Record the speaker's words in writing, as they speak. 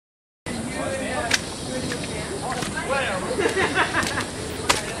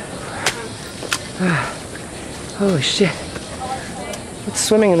Holy shit. What's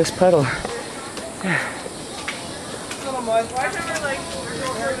swimming in this puddle?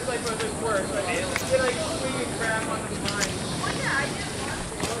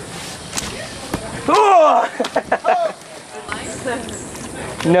 Oh!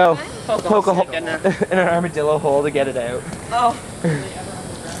 No. Poke a hole in an armadillo hole to get it out. Oh.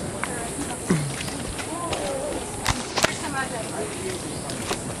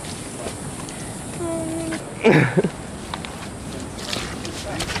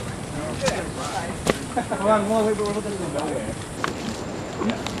 Come on, wait, we're looking at the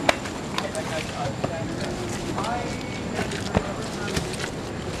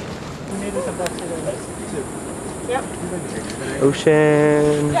Yep.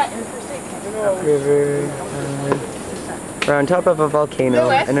 Ocean, river. We're on top of a volcano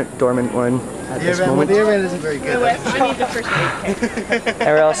and a dormant one at this moment. The airman isn't very good. I need the first aid kit. And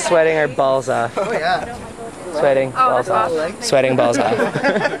we're all sweating our balls off. Oh yeah. Sweating balls off. Sweating balls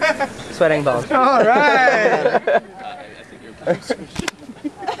off. Sweating balls. All right.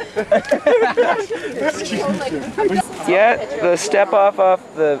 Yeah, the step off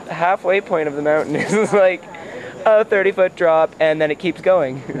the halfway point of the mountain is like a 30-foot drop, and then it keeps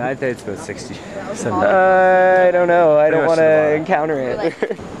going. I'd say it's about 60. I don't know. I don't want to encounter it.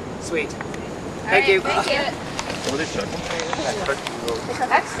 Sweet. Thank you. Thank you. So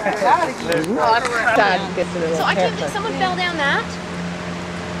I can't. Someone fell down that,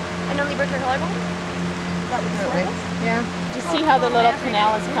 and only broke her collarbone. Yeah. You see how the little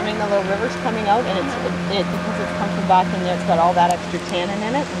canal is coming, the little river's coming out, and it's because it's come from back in there, it's got all that extra tannin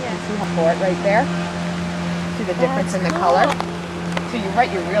in it. You can see how Tort right there. See the difference in the color? So you're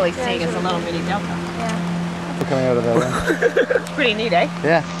right, you're really seeing it's a little mini delta. Yeah. We're coming out of that one. It's pretty neat, eh?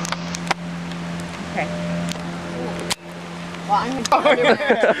 Yeah. Okay. Well, I'm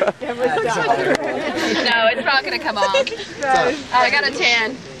No, it's not gonna come off. I got a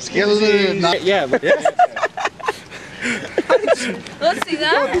tan. Skeleton. Yeah. Let's see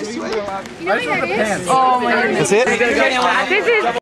that. You know what that is? Oh my goodness. That's it? This is